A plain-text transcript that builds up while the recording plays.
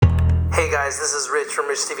Hey guys, this is Rich from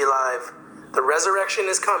Rich TV Live. The resurrection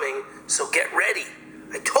is coming, so get ready.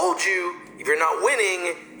 I told you, if you're not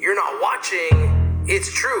winning, you're not watching.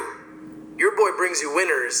 It's true. Your boy brings you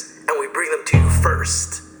winners, and we bring them to you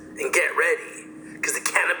first. And get ready, because the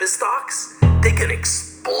cannabis stocks, they can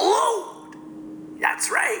explode.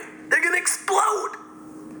 That's right, they're gonna explode.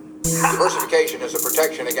 Diversification is a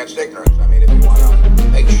protection against ignorance. I mean, if you want to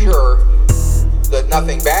make sure that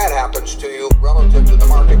nothing bad happens to you relative to the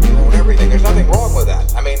market, you own everything. There's nothing wrong with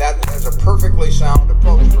that. I mean, that is a perfectly sound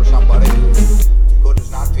approach for somebody who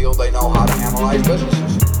does not feel they know how to analyze business.